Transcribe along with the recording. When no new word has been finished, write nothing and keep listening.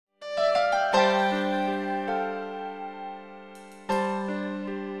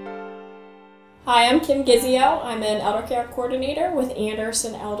Hi, I'm Kim Gizio. I'm an elder care coordinator with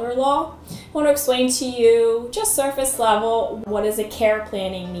Anderson Elder Law. I want to explain to you, just surface level, what is a care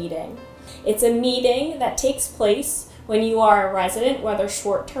planning meeting. It's a meeting that takes place when you are a resident, whether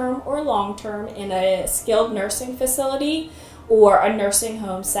short-term or long-term, in a skilled nursing facility or a nursing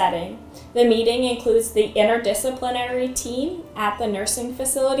home setting. The meeting includes the interdisciplinary team at the nursing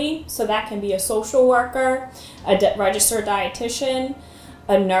facility, so that can be a social worker, a registered dietitian,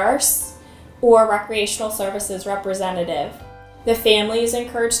 a nurse, or recreational services representative. The family is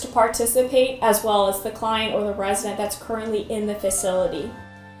encouraged to participate, as well as the client or the resident that's currently in the facility.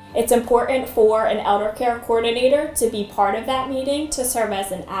 It's important for an elder care coordinator to be part of that meeting, to serve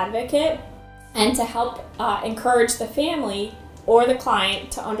as an advocate, and to help encourage the family or the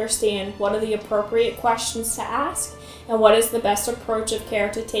client to understand what are the appropriate questions to ask and what is the best approach of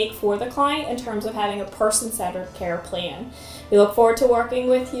care to take for the client in terms of having a person-centered care plan. We look forward to working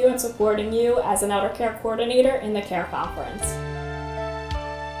with you and supporting you as an elder care coordinator in the Care Conference.